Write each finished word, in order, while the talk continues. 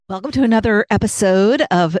Welcome to another episode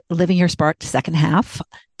of Living Your Spark Second Half.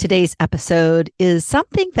 Today's episode is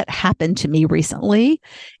something that happened to me recently.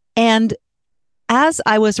 And as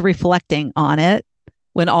I was reflecting on it,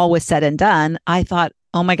 when all was said and done, I thought,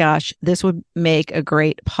 oh my gosh, this would make a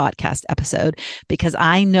great podcast episode because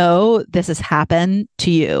I know this has happened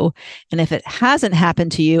to you. And if it hasn't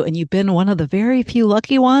happened to you and you've been one of the very few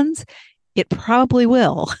lucky ones, it probably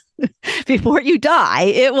will. Before you die,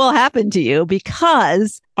 it will happen to you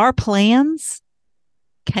because our plans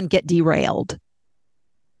can get derailed.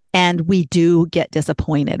 And we do get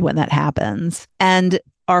disappointed when that happens. And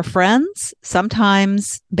our friends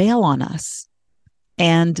sometimes bail on us.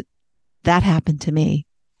 And that happened to me.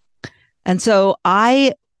 And so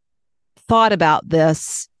I thought about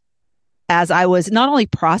this as I was not only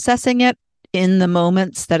processing it in the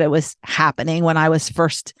moments that it was happening when I was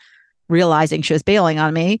first realizing she was bailing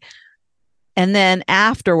on me, and then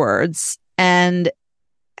afterwards, and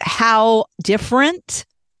how different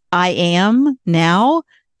I am now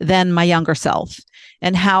than my younger self,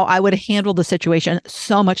 and how I would handle the situation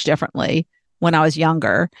so much differently when I was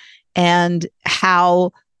younger, and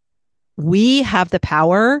how we have the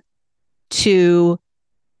power to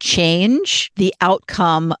change the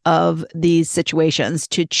outcome of these situations,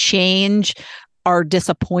 to change our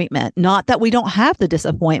disappointment. Not that we don't have the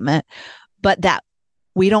disappointment, but that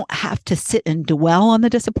we don't have to sit and dwell on the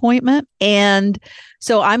disappointment. And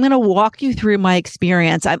so I'm going to walk you through my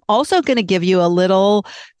experience. I'm also going to give you a little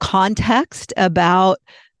context about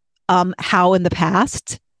how in the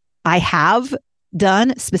past I have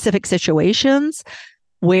done specific situations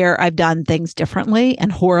where I've done things differently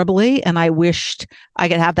and horribly. And I wished I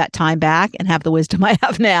could have that time back and have the wisdom I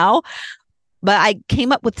have now. But I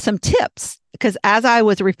came up with some tips because as I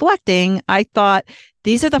was reflecting, I thought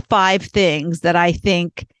these are the 5 things that I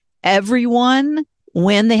think everyone,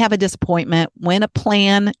 when they have a disappointment, when a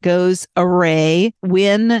plan goes awry,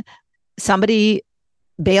 when somebody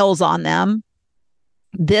bails on them,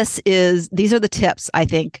 these are the tips I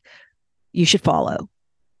think you should follow.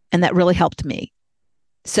 And that really helped me.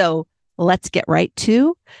 So let's get right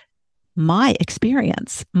to my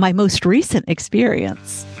experience, my most recent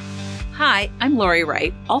experience. Hi, I'm Lori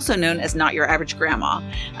Wright, also known as Not Your Average Grandma.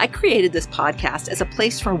 I created this podcast as a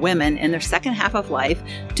place for women in their second half of life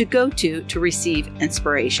to go to receive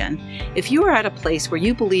inspiration. If you are at a place where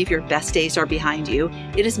you believe your best days are behind you,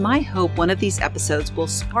 it is my hope one of these episodes will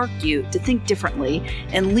spark you to think differently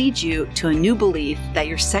and lead you to a new belief that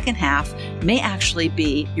your second half may actually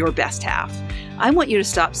be your best half. I want you to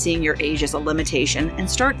stop seeing your age as a limitation and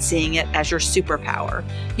start seeing it as your superpower.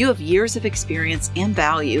 You have years of experience and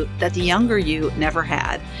value that the younger you never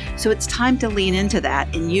had. So it's time to lean into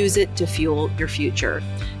that and use it to fuel your future.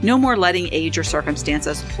 No more letting age or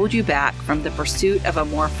circumstances hold you back from the pursuit of a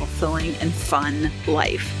more fulfilling and fun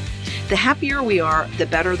life. The happier we are, the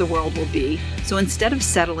better the world will be. So instead of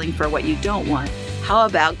settling for what you don't want, how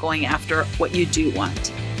about going after what you do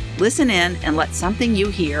want? Listen in and let something you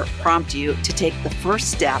hear prompt you to take the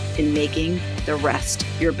first step in making the rest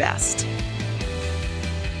your best.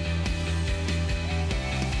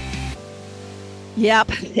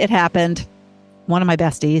 Yep, it happened. One of my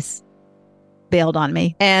besties bailed on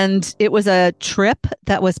me. And it was a trip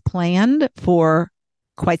that was planned for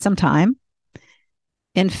quite some time.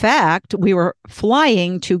 In fact, we were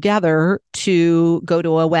flying together to go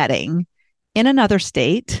to a wedding in another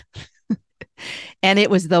state. And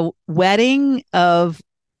it was the wedding of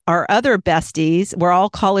our other besties. We're all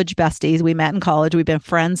college besties. We met in college. We've been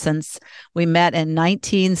friends since we met in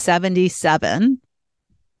 1977.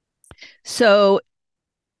 So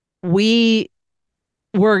we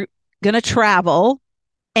were going to travel,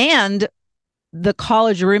 and the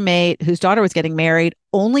college roommate whose daughter was getting married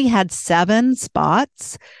only had 7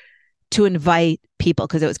 spots to invite people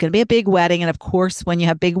because it was going to be a big wedding. And of course, when you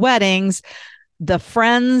have big weddings, the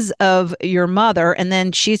friends of your mother, and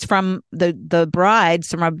then she's from the bride's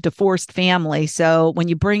from a divorced family. So when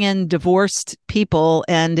you bring in divorced people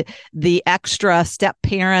and the extra step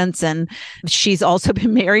parents, and she's also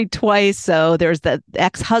been married twice. So there's the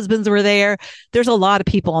ex-husbands were there. There's a lot of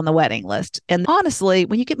people on the wedding list. And honestly,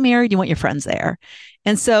 when you get married, you want your friends there.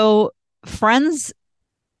 And so friends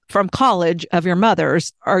from college of your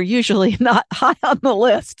mother's are usually not high on the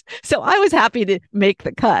list. So I was happy to make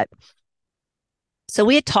the cut. So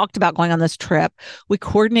we had talked about going on this trip. We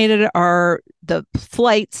coordinated the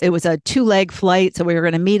flights. It was a 2-leg flight. So we were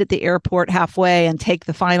going to meet at the airport halfway and take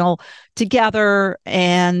the final together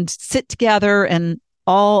and sit together and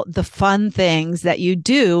all the fun things that you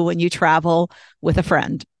do when you travel with a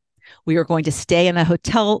friend. We were going to stay in a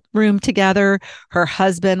hotel room together. Her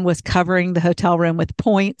husband was covering the hotel room with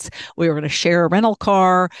points. We were going to share a rental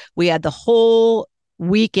car. We had the whole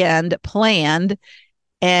weekend planned.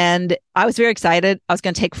 And I was very excited. I was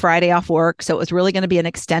going to take Friday off work. So it was really going to be an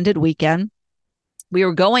extended weekend. We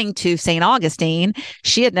were going to St. Augustine.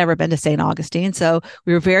 She had never been to St. Augustine. So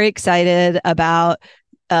we were very excited about,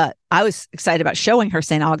 I was excited about showing her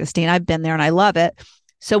St. Augustine. I've been there and I love it.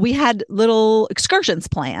 So we had little excursions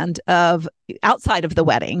planned of outside of the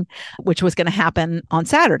wedding, which was going to happen on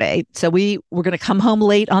Saturday. So we were going to come home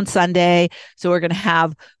late on Sunday. So we're going to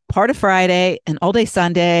have part of Friday and all day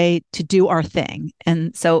Sunday to do our thing.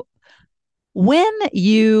 And so when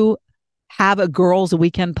you have a girls'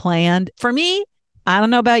 weekend planned, for me, I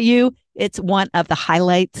don't know about you, it's one of the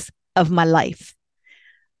highlights of my life.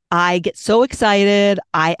 I get so excited.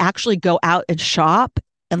 I actually go out and shop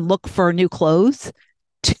and look for new clothes.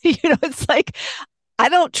 It's like, I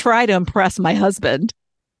don't try to impress my husband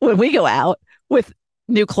when we go out with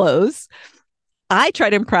new clothes. I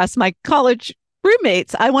try to impress my college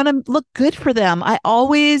roommates. I want to look good for them. I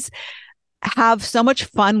always have so much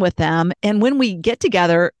fun with them. And when we get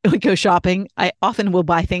together, we go shopping, I often will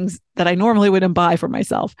buy things that I normally wouldn't buy for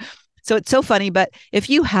myself. So it's so funny. But if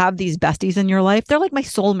you have these besties in your life, they're like my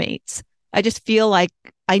soulmates. I just feel like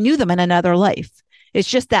I knew them in another life. It's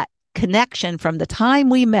just that connection from the time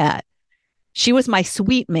we met. She was my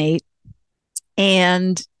sweet mate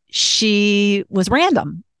and she was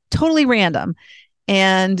random, totally random.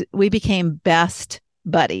 And we became best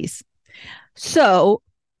buddies. So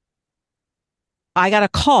I got a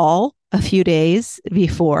call a few days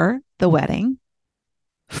before the wedding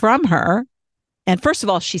from her. And first of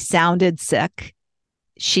all, she sounded sick.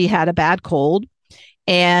 She had a bad cold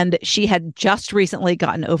and she had just recently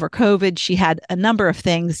gotten over COVID. She had a number of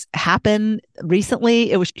things happen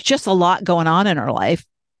recently. It was just a lot going on in her life.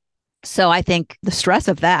 So I think the stress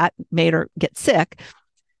of that made her get sick.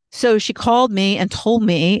 So she called me and told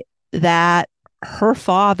me that her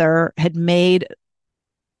father had made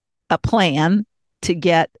a plan to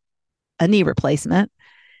get a knee replacement.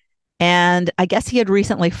 And I guess he had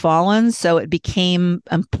recently fallen. So it became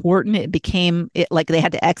important. It became like they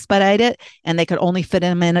had to expedite it and they could only fit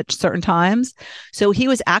him in at certain times. So he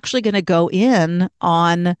was actually going to go in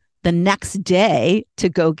on the next day to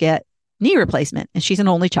go get knee replacement. And she's an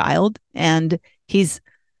only child and he's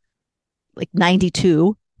like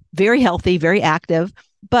 92, very healthy, very active.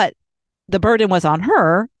 But the burden was on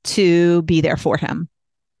her to be there for him.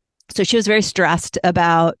 So she was very stressed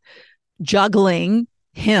about juggling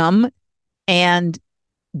him and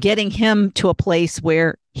getting him to a place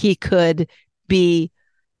where he could be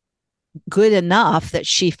good enough that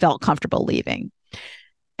she felt comfortable leaving.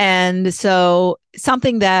 And so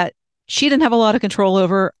something that she didn't have a lot of control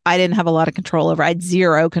over, I didn't have a lot of control over. I had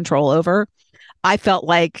zero control over. I felt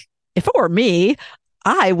like if it were me,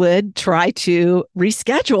 I would try to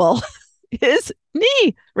reschedule his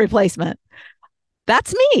knee replacement.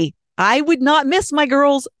 That's me. I would not miss my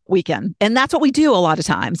girls' weekend. And that's what we do a lot of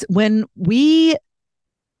times. When we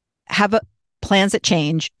have plans that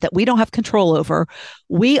change that we don't have control over,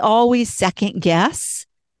 we always second guess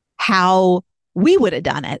how we would have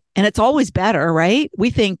done it. And it's always better, right? We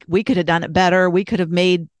think we could have done it better. We could have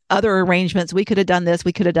made other arrangements. We could have done this.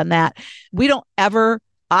 We could have done that. We don't ever,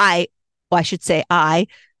 I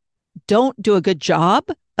don't do a good job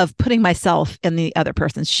of putting myself in the other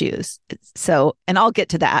person's shoes. So, and I'll get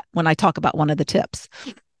to that when I talk about one of the tips.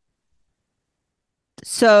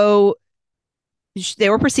 So they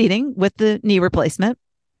were proceeding with the knee replacement.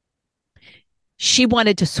 She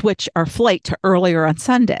wanted to switch our flight to earlier on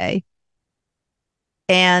Sunday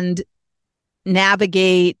and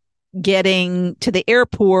navigate getting to the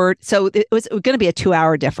airport. So it was going to be a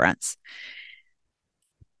 2-hour difference.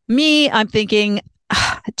 Me, I'm thinking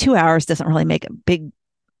 2 hours doesn't really make a big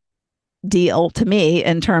deal to me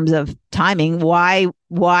in terms of timing. Why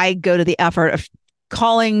go to the effort of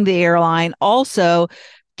calling the airline, also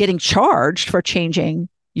getting charged for changing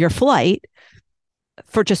your flight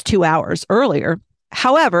for just 2 hours earlier?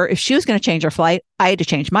 However, if she was going to change her flight, I had to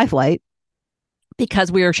change my flight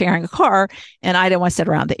because we were sharing a car and I didn't want to sit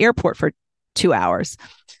around the airport for 2 hours.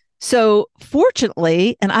 So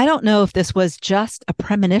fortunately, and I don't know if this was just a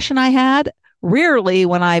premonition I had, rarely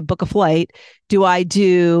when I book a flight do I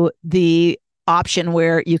do the option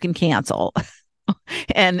where you can cancel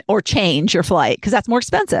or change your flight because that's more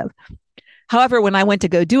expensive. However, when I went to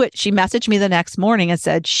go do it, she messaged me the next morning and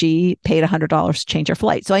said she paid $100 to change her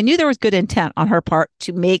flight. So I knew there was good intent on her part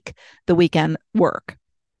to make the weekend work.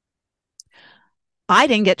 I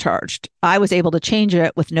didn't get charged. I was able to change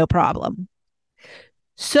it with no problem.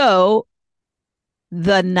 So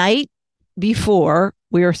The night before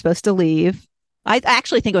we were supposed to leave, I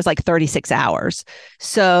actually think it was like 36 hours.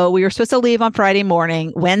 So we were supposed to leave on Friday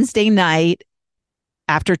morning. Wednesday night,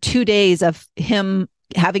 after 2 days of him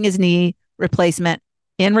having his knee replacement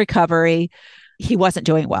in recovery, he wasn't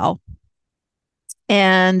doing well.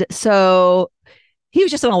 And so he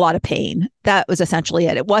was just in a lot of pain. That was essentially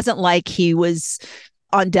it. It wasn't like he was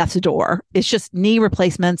on death's door. It's just knee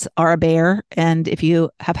replacements are a bear. And if you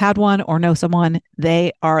have had one or know someone,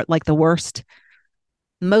 they are like the worst,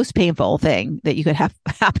 most painful thing that you could have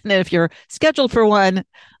happen. And if you're scheduled for one,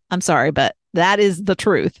 I'm sorry, but that is the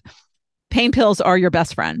truth. Pain pills are your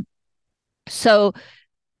best friend. So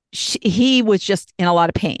he was just in a lot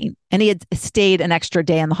of pain, and he had stayed an extra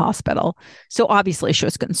day in the hospital. So obviously she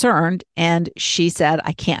was concerned, and she said,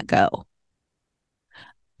 I can't go.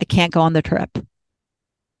 I can't go on the trip.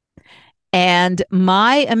 And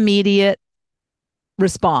my immediate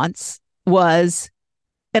response was,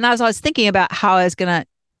 and as I was thinking about how I was going to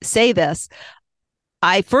say this,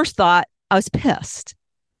 I first thought I was pissed.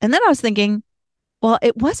 And then I was thinking, well,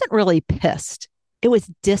 it wasn't really pissed. It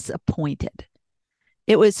was disappointed.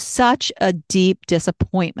 It was such a deep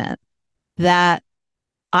disappointment that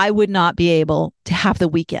I would not be able to have the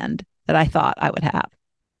weekend that I thought I would have.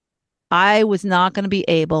 I was not going to be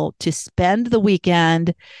able to spend the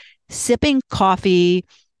weekend sipping coffee,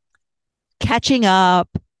 catching up,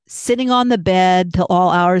 sitting on the bed till all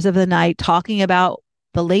hours of the night, talking about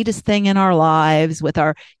the latest thing in our lives with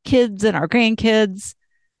our kids and our grandkids,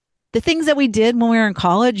 the things that we did when we were in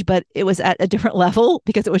college, but it was at a different level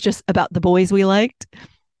because it was just about the boys we liked.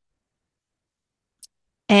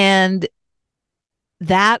 And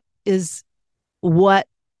that is what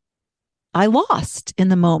I lost in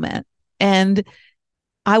the moment. And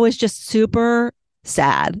I was just super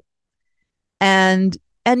sad. And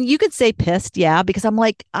you could say pissed, yeah, because I'm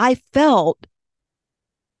like, I felt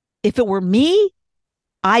if it were me,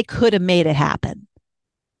 I could have made it happen.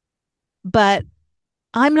 But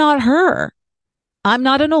I'm not her. I'm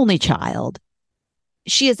not an only child.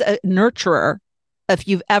 She is a nurturer. If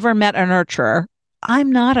you've ever met a nurturer,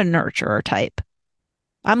 I'm not a nurturer type.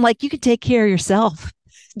 I'm like, you could take care of yourself,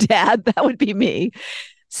 Dad. That would be me.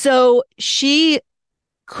 So she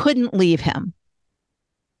couldn't leave him.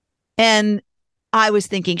 And I was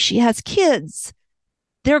thinking, she has kids.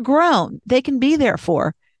 They're grown. They can be there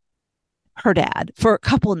for her dad for a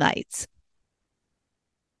couple nights.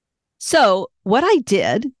 So what I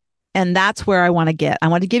did, and that's where I want to get, I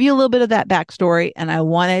want to give you a little bit of that backstory, and I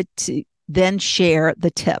wanted to then share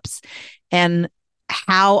the tips and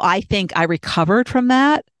how I think I recovered from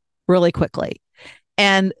that really quickly.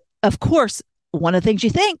 And of course, one of the things you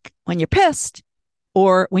think when you're pissed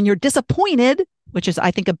or when you're disappointed, which is,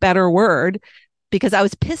 I think, a better word, because I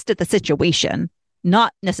was pissed at the situation,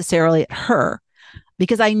 not necessarily at her,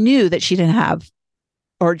 because I knew that she didn't have,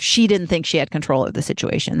 or she didn't think she had control of the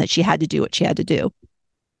situation, that she had to do what she had to do.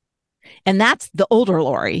 And that's the older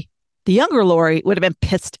Lori. The younger Lori would have been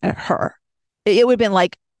pissed at her. It would have been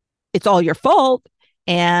like, it's all your fault,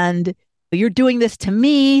 and you're doing this to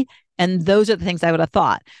me. And those are the things I would have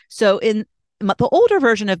thought. So in the older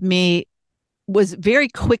version of me was very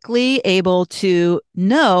quickly able to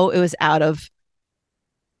know it was out of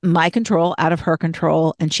my control, out of her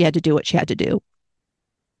control, and she had to do what she had to do.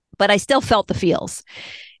 But I still felt the feels.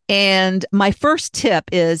 And my first tip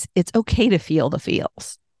is, it's okay to feel the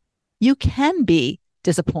feels. You can be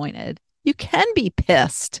disappointed. You can be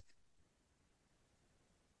pissed.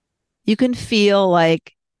 You can feel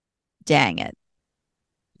like, dang it,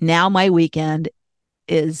 now my weekend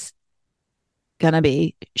is going to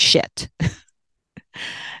be shit.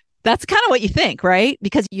 That's kind of what you think, right?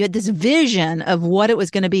 Because you had this vision of what it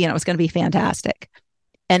was going to be, and it was going to be fantastic.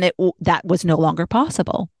 And that was no longer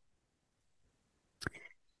possible.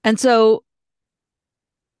 And so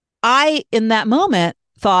I, in that moment,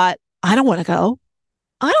 thought, I don't want to go.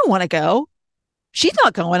 I don't want to go. She's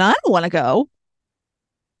not going. I don't want to go.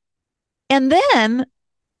 And then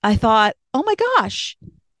I thought, oh my gosh,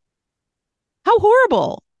 how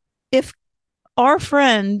horrible if our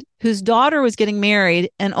friend whose daughter was getting married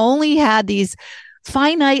and only had these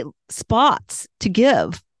finite spots to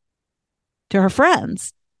give to her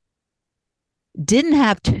friends didn't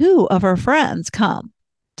have 2 of her friends come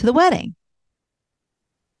to the wedding.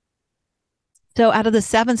 So out of the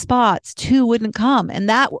 7 spots, 2 wouldn't come. And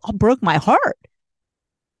that broke my heart.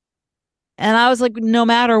 And I was like, no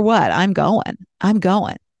matter what, I'm going. I'm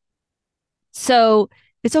going. So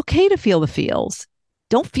it's okay to feel the feels.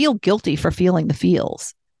 Don't feel guilty for feeling the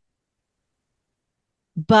feels.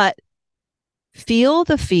 But feel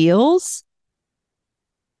the feels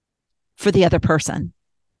for the other person.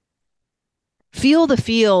 Feel the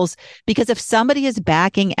feels, because if somebody is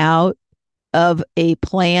backing out of a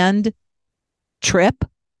planned trip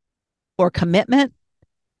or commitment,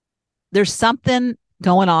 there's something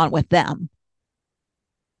going on with them.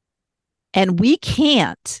 And we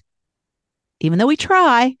can't, even though we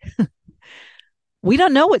try, we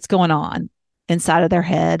don't know what's going on inside of their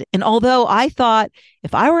head. And although I thought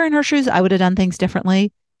if I were in her shoes, I would have done things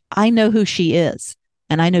differently, I know who she is,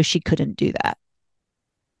 and I know she couldn't do that.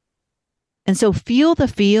 And so feel the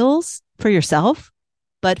feels for yourself,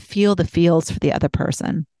 but feel the feels for the other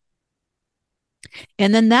person.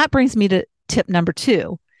 And then that brings me to tip number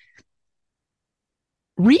 2.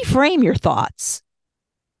 Reframe your thoughts.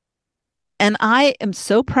 And I am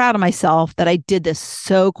so proud of myself that I did this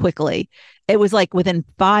so quickly. It was like within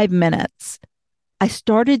 5 minutes, I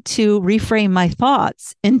started to reframe my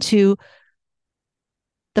thoughts into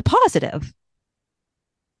the positive.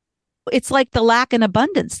 It's like the lack and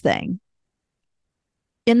abundance thing.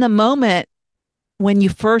 In the moment when you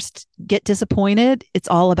first get disappointed, it's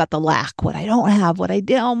all about the lack, what I don't have, what I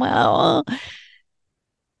don't. Well,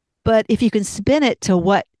 but if you can spin it to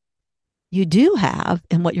what you do have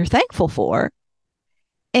and what you're thankful for,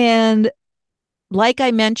 and like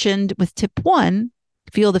I mentioned with tip 1,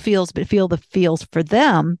 feel the feels, but feel the feels for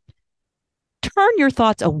them. Turn your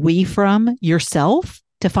thoughts away from yourself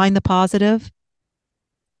to find the positive.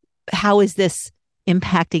 How is this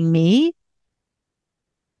impacting me?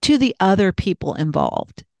 To the other people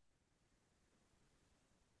involved.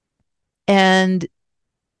 And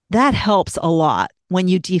that helps a lot when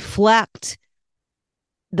you deflect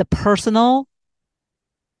the personal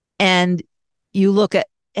and you look at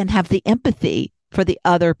and have the empathy for the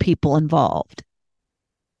other people involved.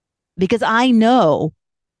 Because I know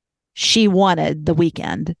she wanted the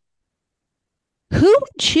weekend. Who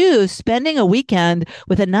would choose spending a weekend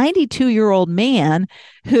with a 92-year-old man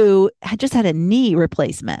who had just had a knee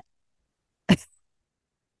replacement? And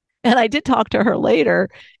I did talk to her later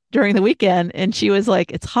during the weekend, and she was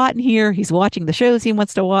like, it's hot in here. He's watching the shows he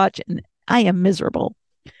wants to watch, and I am miserable.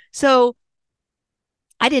 So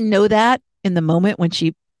I didn't know that in the moment when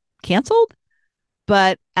she canceled.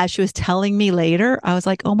 But as she was telling me later, I was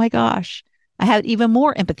like, oh my gosh, I had even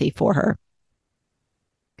more empathy for her.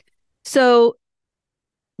 So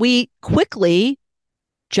we quickly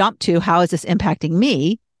jumped to, how is this impacting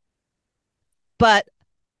me? But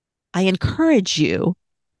I encourage you,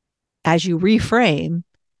 as you reframe,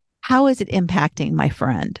 how is it impacting my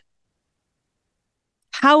friend?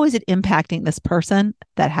 How is it impacting this person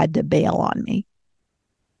that had to bail on me?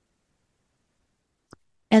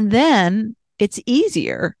 And then it's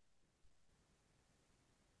easier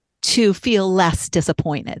to feel less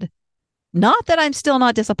disappointed. Not that I'm still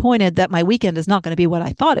not disappointed that my weekend is not going to be what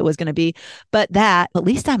I thought it was going to be, but that at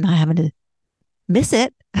least I'm not having to miss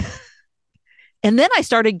it. And then I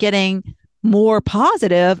started getting more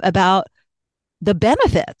positive about the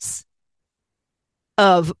benefits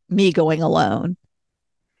of me going alone.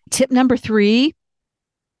 Tip number 3,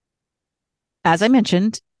 as I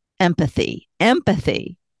mentioned, empathy.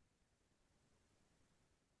 Empathy.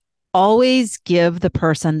 Always give the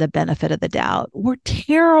person the benefit of the doubt. We're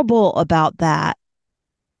terrible about that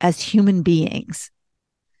as human beings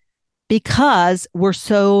because we're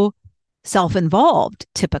so self-involved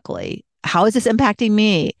typically. How is this impacting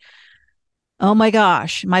me? Oh my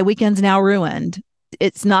gosh, my weekend's now ruined.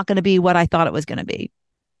 It's not going to be what I thought it was going to be.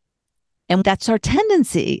 And that's our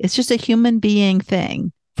tendency. It's just a human being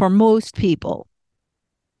thing for most people.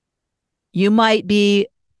 You might be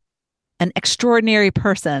an extraordinary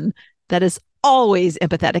person that is always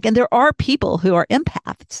empathetic. And there are people who are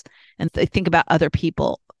empaths and they think about other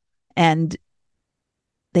people and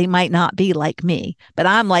they might not be like me, but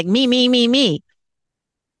I'm like me.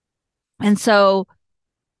 And so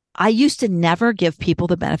I used to never give people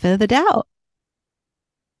the benefit of the doubt.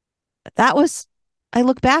 I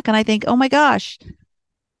look back and I think, oh my gosh,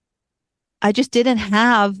 I just didn't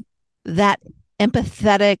have that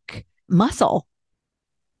empathetic muscle.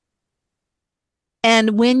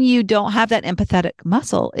 And when you don't have that empathetic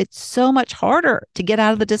muscle, it's so much harder to get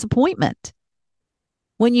out of the disappointment.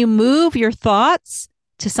 When you move your thoughts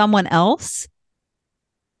to someone else,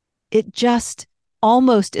 it just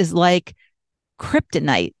almost is like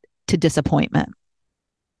kryptonite to disappointment.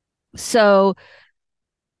 So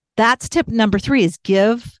that's tip number 3 is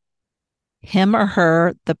give him or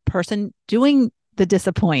her, the person doing the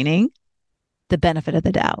disappointing, the benefit of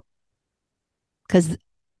the doubt. Because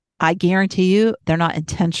I guarantee you, they're not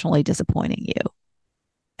intentionally disappointing you.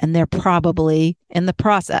 And they're probably in the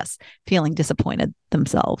process feeling disappointed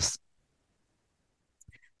themselves.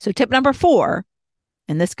 So tip number 4,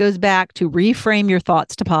 and this goes back to reframe your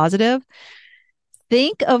thoughts to positive.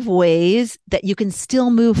 think of ways that you can still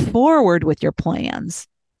move forward with your plans.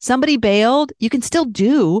 Somebody bailed, you can still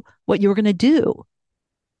do what you were going to do.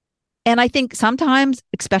 And I think sometimes,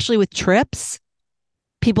 especially with trips,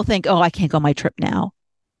 people think, oh, I can't go on my trip now.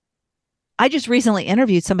 I just recently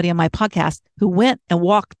interviewed somebody on my podcast who went and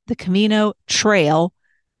walked the Camino Trail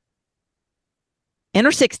in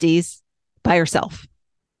her 60s by herself.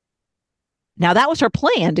 Now, that was her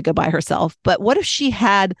plan to go by herself. But what if she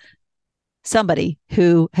had somebody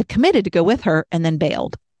who had committed to go with her and then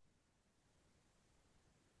bailed?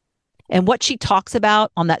 And what she talks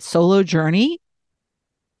about on that solo journey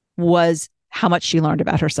was how much she learned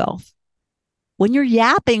about herself. When you're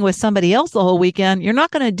yapping with somebody else the whole weekend, you're not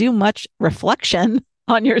going to do much reflection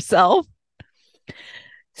on yourself.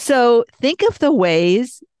 So think of the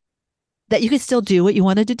ways that you can still do what you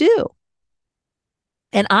wanted to do.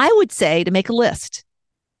 And I would say to make a list.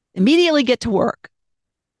 Immediately get to work.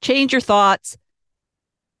 Change your thoughts.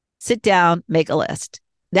 Sit down, make a list.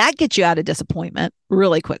 That gets you out of disappointment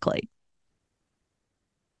really quickly.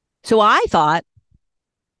 So I thought,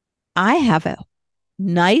 I have a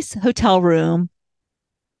nice hotel room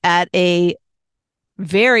at a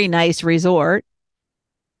very nice resort.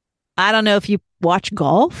 I don't know if you watch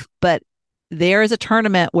golf, but there is a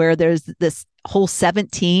tournament where there's this hole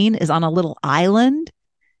 17 is on a little island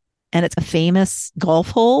and it's a famous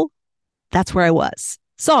golf hole. That's where I was.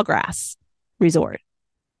 Sawgrass Resort.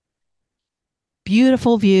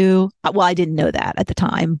 Beautiful view. Well, I didn't know that at the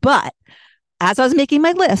time, but as I was making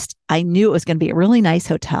my list, I knew it was going to be a really nice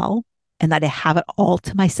hotel and that I'd have it all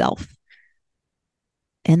to myself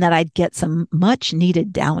and that I'd get some much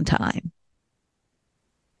needed downtime.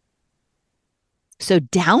 So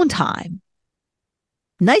downtime,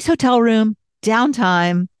 nice hotel room,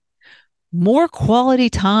 downtime, more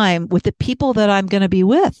quality time with the people that I'm going to be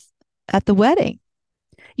with at the wedding.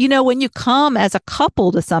 You know, when you come as a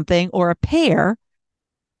couple to something or a pair,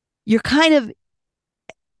 you're kind of,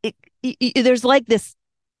 there's like this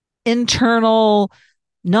internal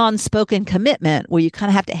non-spoken commitment where you kind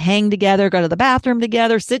of have to hang together, go to the bathroom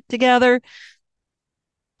together, sit together.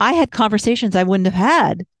 I had conversations I wouldn't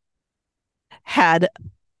have had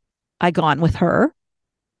I gone with her.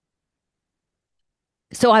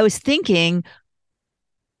 So I was thinking,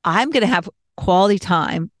 I'm going to have quality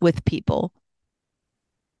time with people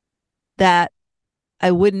that I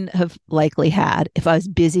wouldn't have likely had if I was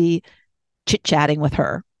busy chit-chatting with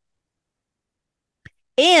her.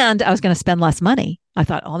 And I was going to spend less money. I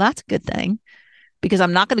thought, oh, that's a good thing because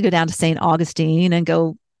I'm not going to go down to St. Augustine and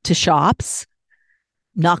go to shops.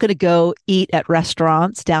 Not going to go eat at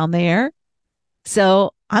restaurants down there.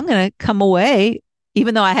 So I'm going to come away,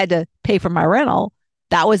 even though I had to pay for my rental,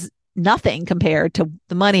 that was nothing compared to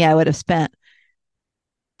the money I would have spent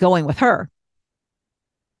going with her.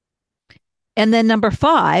 And then number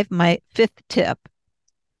 5, my 5th tip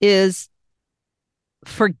is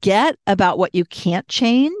forget about what you can't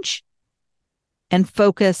change and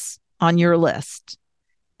focus on your list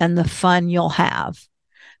and the fun you'll have.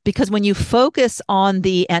 Because when you focus on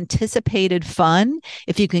the anticipated fun,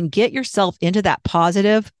 if you can get yourself into that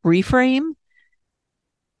positive reframe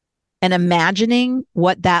and imagining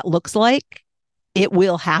what that looks like, it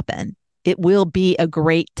will happen. It will be a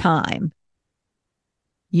great time.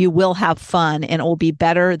 You will have fun and it will be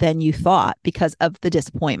better than you thought because of the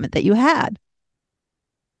disappointment that you had.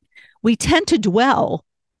 We tend to dwell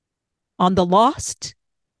on the lost,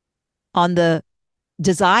 on the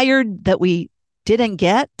desired that we didn't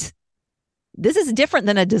get. This is different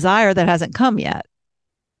than a desire that hasn't come yet.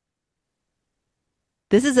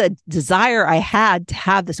 This is a desire I had to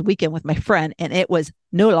have this weekend with my friend, and it was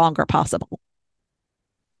no longer possible.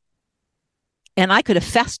 And I could have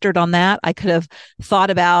festered on that. I could have thought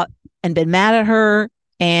about and been mad at her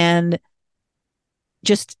and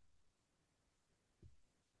just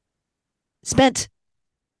spent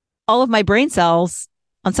all of my brain cells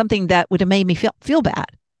on something that would have made me feel bad.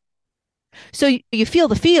 So you feel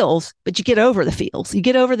the feels, but you get over the feels. You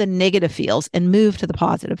get over the negative feels and move to the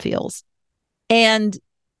positive feels. And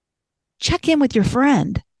check in with your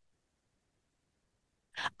friend.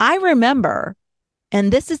 I remember,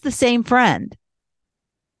 and this is the same friend,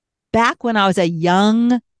 back when I was a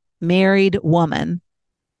young married woman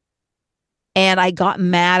and I got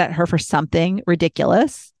mad at her for something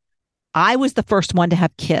ridiculous. I was the first one to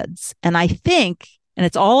have kids. And I think, and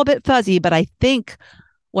it's all a bit fuzzy, but I think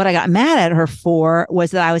what I got mad at her for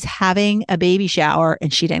was that I was having a baby shower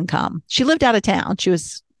and she didn't come. She lived out of town. She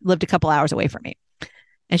lived a couple hours away from me.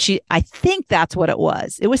 And I think that's what it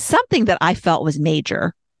was. It was something that I felt was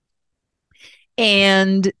major.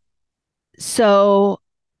 And so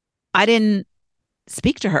I didn't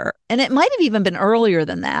speak to her. And it might have even been earlier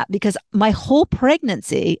than that because my whole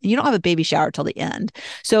pregnancy, you don't have a baby shower till the end.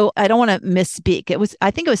 So I don't want to misspeak.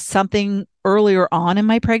 I think it was something earlier on in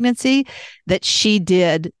my pregnancy that she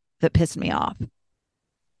did that pissed me off.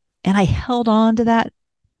 And I held on to that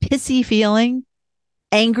pissy feeling,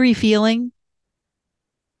 angry feeling,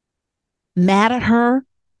 mad at her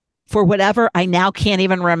for whatever I now can't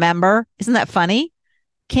even remember. Isn't that funny?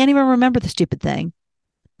 Can't even remember the stupid thing.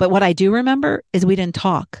 But what I do remember is we didn't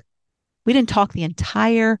talk. We didn't talk the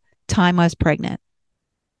entire time I was pregnant.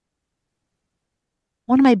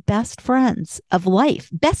 One of my best friends of life,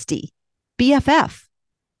 bestie, BFF,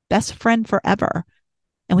 best friend forever.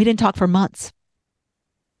 And we didn't talk for months.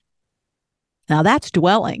 Now that's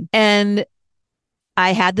dwelling. And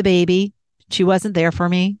I had the baby. She wasn't there for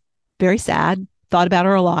me. Very sad. Thought about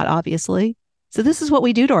her a lot, obviously. So this is what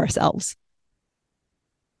we do to ourselves.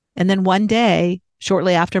 And then one day,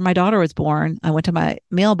 shortly after my daughter was born, I went to my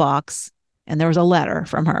mailbox and there was a letter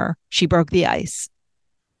from her. She broke the ice.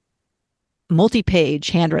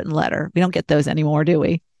 Multi-page handwritten letter. We don't get those anymore, do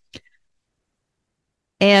we?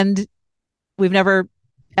 And we've never,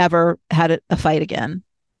 ever had a fight again.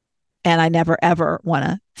 And I never, ever want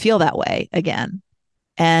to feel that way again.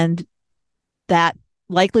 And that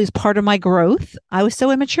likely is part of my growth. I was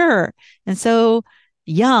so immature and so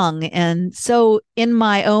young and so in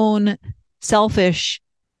my own selfish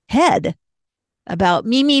head about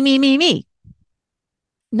me,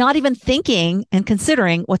 not even thinking and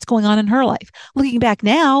considering what's going on in her life. Looking back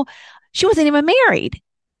now, she wasn't even married.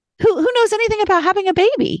 Who knows anything about having a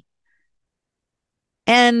baby?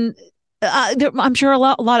 And I'm sure a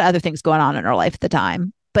lot of other things going on in her life at the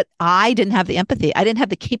time, but I didn't have the empathy. I didn't have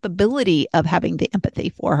the capability of having the empathy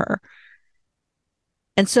for her.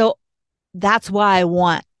 And so that's why I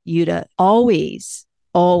want you to always,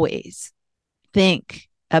 always think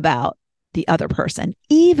about the other person,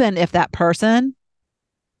 even if that person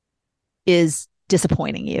is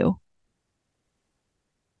disappointing you.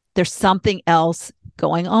 There's something else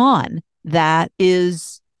going on that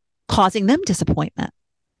is causing them disappointment.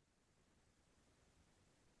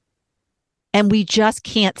 And we just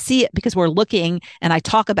can't see it because we're looking, and I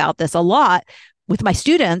talk about this a lot with my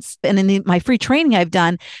students and in my free training I've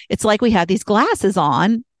done. It's like we have these glasses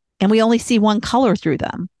on and we only see one color through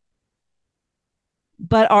them.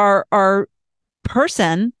 But our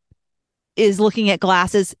person is looking at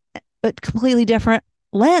glasses, a completely different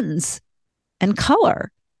lens and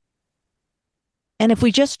color. And if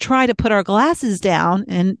we just try to put our glasses down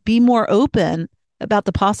and be more open about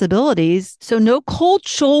the possibilities, so no cold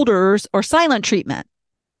shoulders or silent treatment.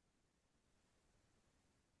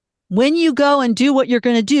 When you go and do what you're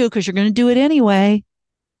going to do, because you're going to do it anyway,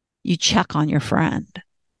 you check on your friend.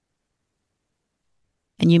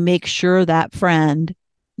 And you make sure that friend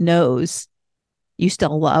knows you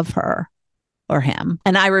still love her or him.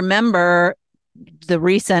 And I remember the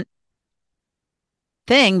recent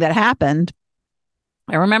thing that happened.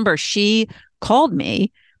 I remember she called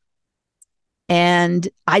me and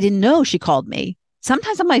I didn't know she called me.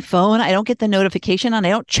 Sometimes on my phone, I don't get the notification and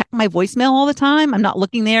I don't check my voicemail all the time. I'm not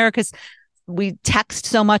looking there because we text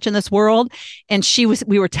so much in this world. And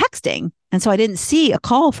we were texting. And so I didn't see a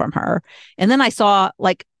call from her. And then I saw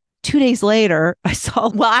like 2 days later,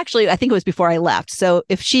 actually, I think it was before I left. So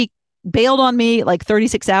if she bailed on me like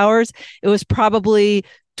 36 hours, it was probably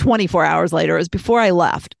 24 hours later. It was before I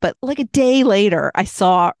left. But like a day later, I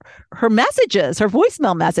saw her messages, her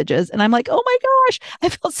voicemail messages. And I'm like, oh my gosh, I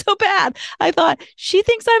felt so bad. I thought, she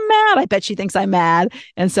thinks I'm mad. I bet she thinks I'm mad.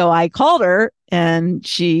 And so I called her and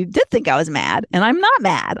she did think I was mad. And I'm not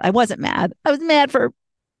mad. I wasn't mad. I was mad for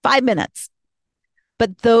 5 minutes.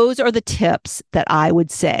 But those are the tips that I would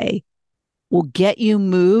say will get you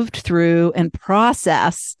moved through and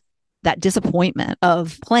process that disappointment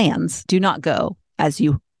of plans do not go as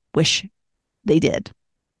you wish they did.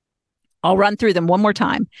 I'll run through them one more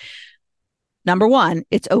time. Number one,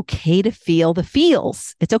 it's okay to feel the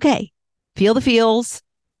feels. It's okay. Feel the feels,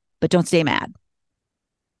 but don't stay mad.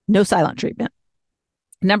 No silent treatment.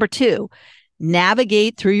 Number two,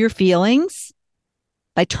 navigate through your feelings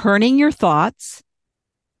by turning your thoughts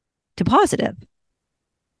to positive.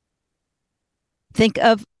 Think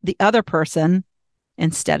of the other person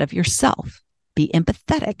instead of yourself. Be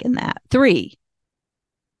empathetic in that. 3,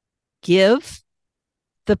 give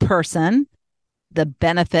the person the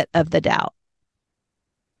benefit of the doubt.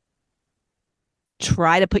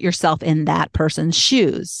 Try to put yourself in that person's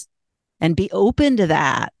shoes and be open to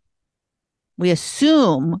that. We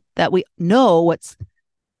assume that we know what's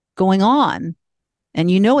going on, and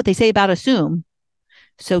you know what they say about assume.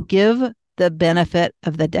 So give the benefit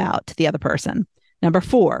of the doubt to the other person. Number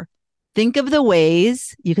 4, think of the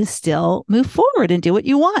ways you can still move forward and do what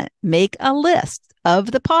you want. Make a list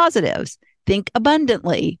of the positives. Think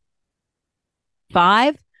abundantly.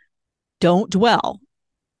 5, don't dwell.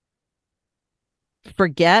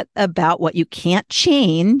 Forget about what you can't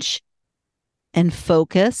change and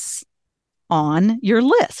focus on your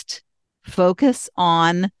list. Focus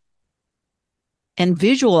on and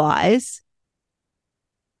visualize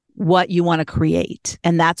what you want to create.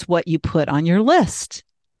 And that's what you put on your list.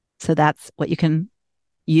 So that's what you can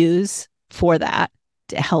use for that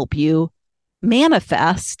to help you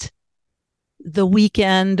manifest the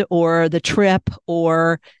weekend or the trip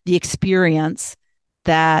or the experience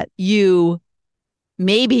that you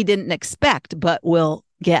maybe didn't expect, but will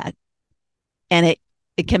get. And it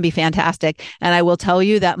can be fantastic. And I will tell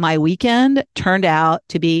you that my weekend turned out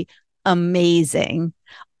to be amazing.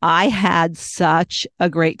 I had such a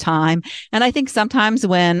great time. And I think sometimes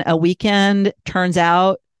when a weekend turns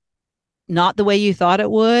out not the way you thought it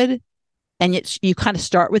would, and you kind of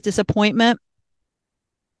start with disappointment,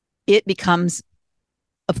 it becomes,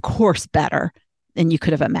 of course, better than you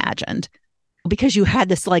could have imagined, because you had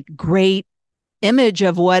this like great image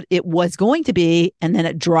of what it was going to be. And then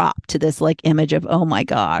it dropped to this like image of, oh my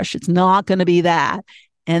gosh, it's not going to be that.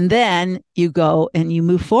 And then you go and you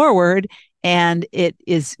move forward and it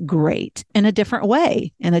is great in a different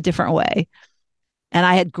way, And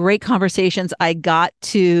I had great conversations. I got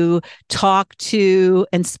to talk to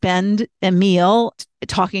and spend a meal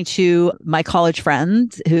talking to my college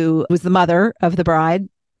friend who was the mother of the bride,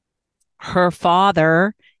 her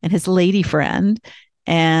father and his lady friend.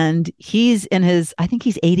 And he's in his, I think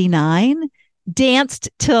he's 89, danced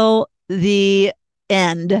till the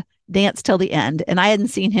end. And I hadn't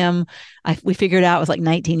seen him. We figured out it was like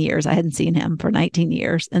 19 years. I hadn't seen him for 19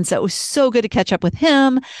 years. And so it was so good to catch up with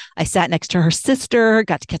him. I sat next to her sister,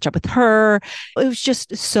 got to catch up with her. It was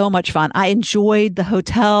just so much fun. I enjoyed the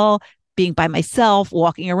hotel, being by myself,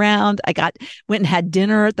 walking around. Went and had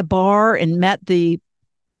dinner at the bar and met the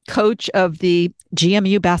coach of the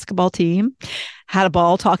GMU basketball team, had a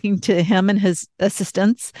ball talking to him and his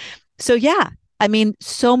assistants. So yeah, I mean,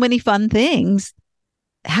 so many fun things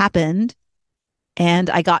happened. And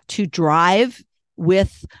I got to drive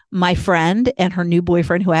with my friend and her new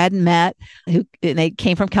boyfriend who I hadn't met, and they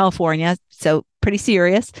came from California. So pretty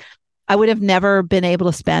serious. I would have never been able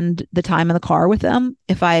to spend the time in the car with them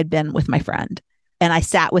if I had been with my friend. And I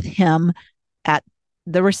sat with him at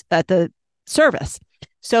the service.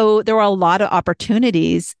 So there were a lot of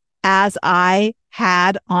opportunities, as I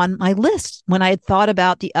had on my list when I had thought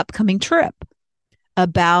about the upcoming trip,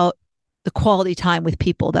 about the quality time with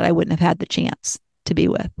people that I wouldn't have had the chance to be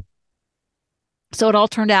with. So it all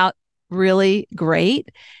turned out really great.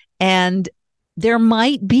 And there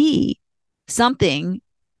might be something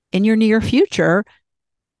in your near future,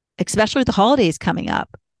 especially with the holidays coming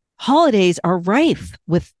up. Holidays are rife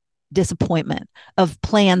with disappointment, of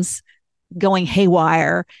plans going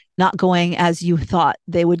haywire, not going as you thought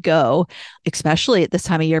they would go, especially at this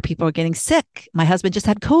time of year. People are getting sick. My husband just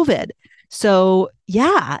had COVID. So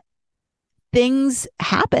yeah, things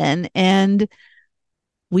happen and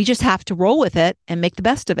we just have to roll with it and make the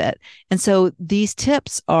best of it. And so these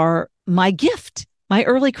tips are my gift, my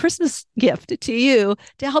early Christmas gift to you,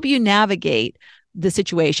 to help you navigate the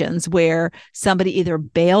situations where somebody either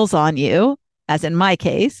bails on you, as in my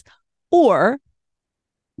case, or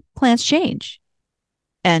plans change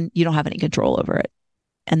and you don't have any control over it.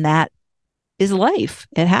 And that is life.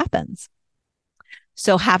 It happens.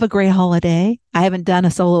 So have a great holiday. I haven't done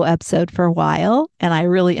a solo episode for a while and I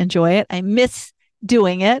really enjoy it. I miss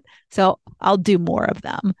doing it. So I'll do more of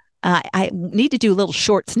them. I need to do little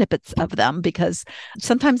short snippets of them because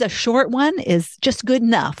sometimes a short one is just good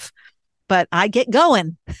enough. But I get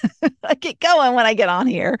going. I get going when I get on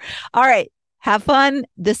here. All right. Have fun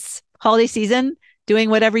this holiday season,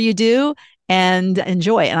 doing whatever you do, and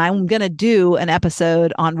enjoy. And I'm going to do an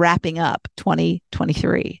episode on wrapping up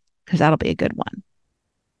 2023 because that'll be a good one.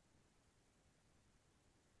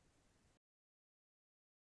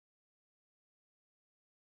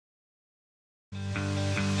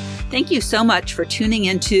 Thank you so much for tuning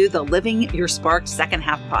into the Living Your Spark Second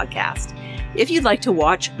Half podcast. If you'd like to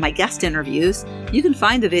watch my guest interviews, you can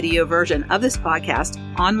find the video version of this podcast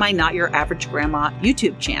on my Not Your Average Grandma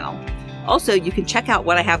YouTube channel. Also, you can check out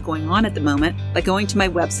what I have going on at the moment by going to my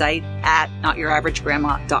website at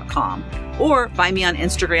notyouraverage.grandma.com or find me on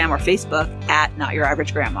Instagram or Facebook at Not Your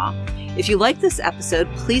Average Grandma. If you like this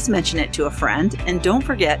episode, please mention it to a friend and don't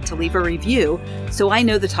forget to leave a review so I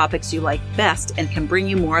know the topics you like best and can bring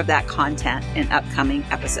you more of that content in upcoming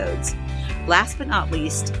episodes. Last but not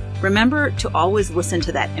least, remember to always listen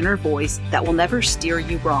to that inner voice that will never steer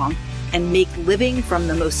you wrong and make living from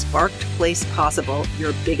the most sparked place possible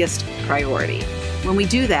your biggest priority. When we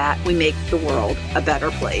do that, we make the world a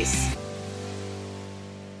better place.